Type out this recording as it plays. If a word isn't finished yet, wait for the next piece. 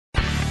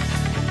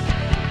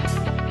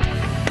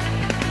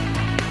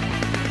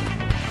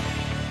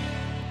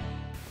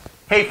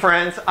Hey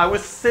friends, I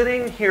was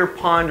sitting here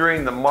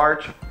pondering the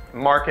March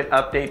market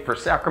update for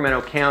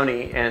Sacramento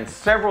County and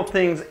several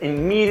things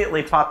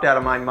immediately popped out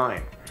of my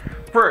mind.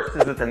 First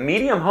is that the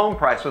median home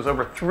price was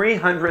over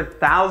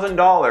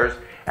 $300,000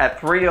 at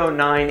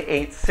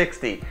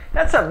 $309,860.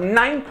 That's up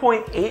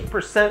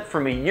 9.8%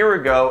 from a year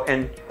ago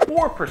and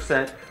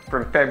 4%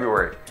 from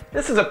February.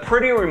 This is a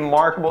pretty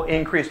remarkable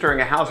increase during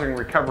a housing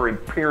recovery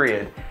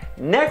period.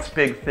 Next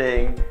big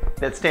thing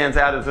that stands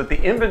out is that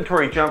the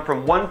inventory jumped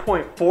from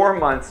 1.4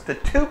 months to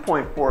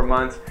 2.4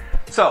 months.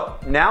 So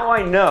now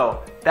I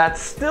know that's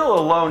still a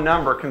low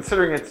number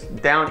considering it's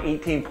down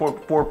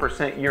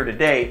 18.4% year to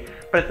date,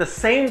 but at the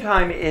same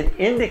time it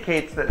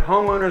indicates that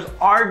homeowners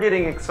are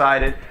getting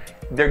excited,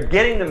 they're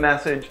getting the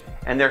message,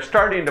 and they're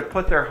starting to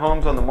put their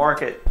homes on the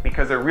market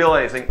because they're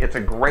realizing it's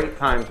a great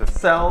time to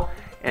sell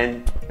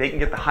and they can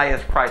get the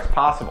highest price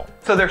possible.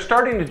 So they're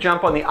starting to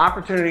jump on the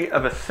opportunity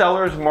of a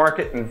seller's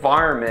market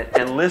environment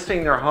and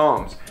listing their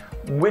homes,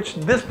 which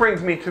this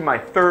brings me to my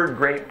third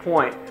great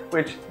point,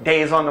 which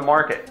days on the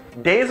market.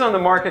 Days on the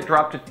market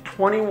dropped to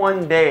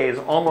 21 days,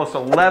 almost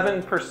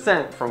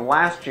 11% from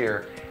last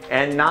year,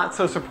 and not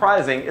so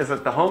surprising is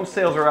that the home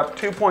sales are up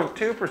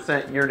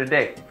 2.2% year to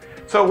date.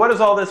 So what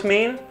does all this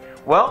mean?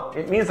 Well,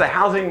 it means the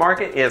housing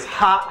market is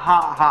hot,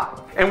 hot,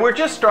 hot. And we're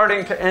just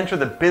starting to enter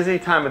the busy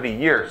time of the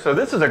year. So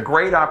this is a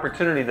great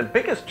opportunity. The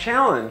biggest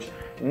challenge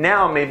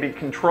now may be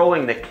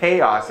controlling the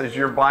chaos as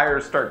your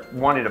buyers start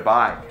wanting to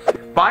buy.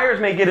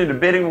 Buyers may get into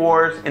bidding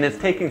wars, and it's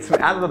taking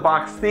some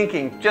out-of-the-box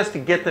thinking just to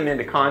get them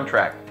into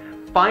contract.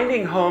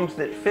 Finding homes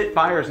that fit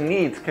buyers'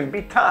 needs can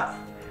be tough.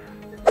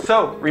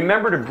 So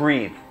remember to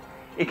breathe.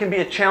 It can be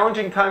a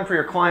challenging time for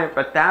your client,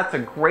 but that's a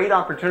great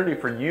opportunity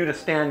for you to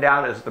stand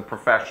out as the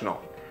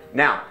professional.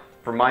 Now,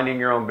 for minding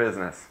your own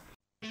business.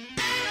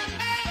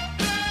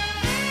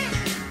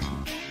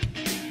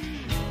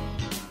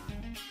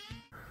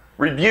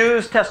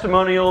 Reviews,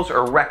 testimonials,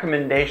 or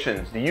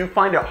recommendations. Do you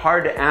find it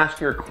hard to ask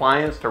your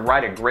clients to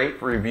write a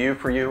great review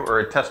for you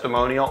or a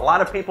testimonial? A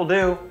lot of people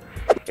do.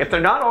 If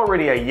they're not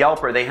already a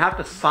Yelper, they have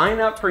to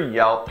sign up for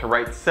Yelp to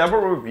write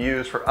several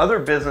reviews for other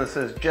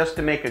businesses just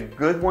to make a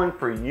good one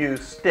for you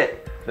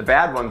stick. The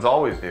bad ones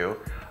always do.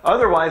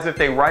 Otherwise, if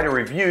they write a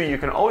review, you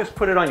can always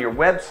put it on your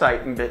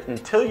website, but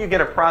until you get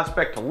a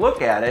prospect to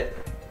look at it,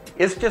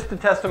 it's just a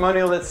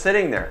testimonial that's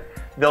sitting there.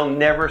 They'll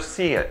never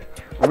see it.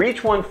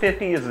 Reach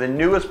 150 is the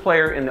newest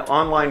player in the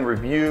online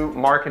review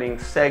marketing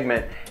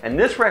segment, and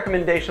this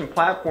recommendation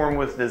platform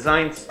was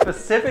designed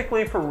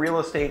specifically for real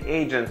estate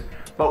agents,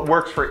 but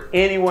works for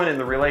anyone in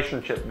the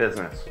relationship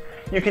business.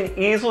 You can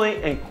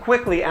easily and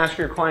quickly ask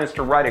your clients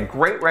to write a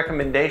great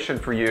recommendation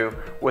for you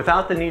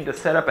without the need to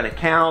set up an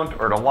account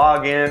or to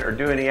log in or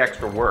do any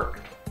extra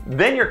work.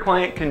 Then your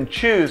client can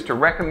choose to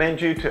recommend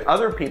you to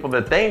other people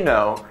that they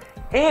know,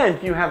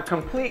 and you have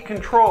complete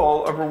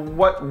control over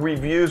what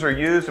reviews are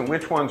used and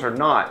which ones are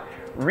not.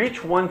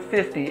 Reach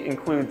 150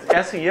 includes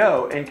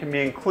SEO and can be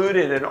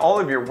included in all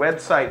of your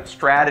website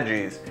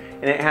strategies,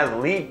 and it has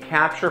lead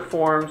capture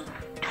forms,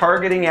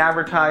 targeting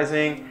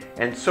advertising,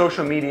 and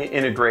social media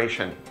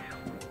integration.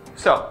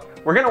 So,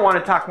 we're going to want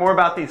to talk more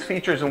about these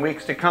features in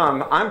weeks to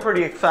come. I'm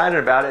pretty excited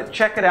about it.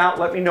 Check it out.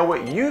 Let me know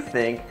what you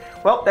think.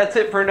 Well, that's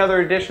it for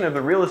another edition of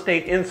the Real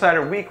Estate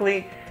Insider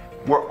Weekly.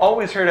 We're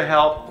always here to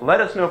help.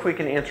 Let us know if we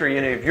can answer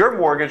any of your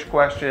mortgage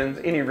questions,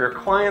 any of your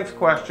clients'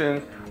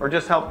 questions, or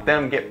just help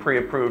them get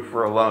pre-approved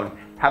for a loan.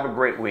 Have a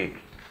great week.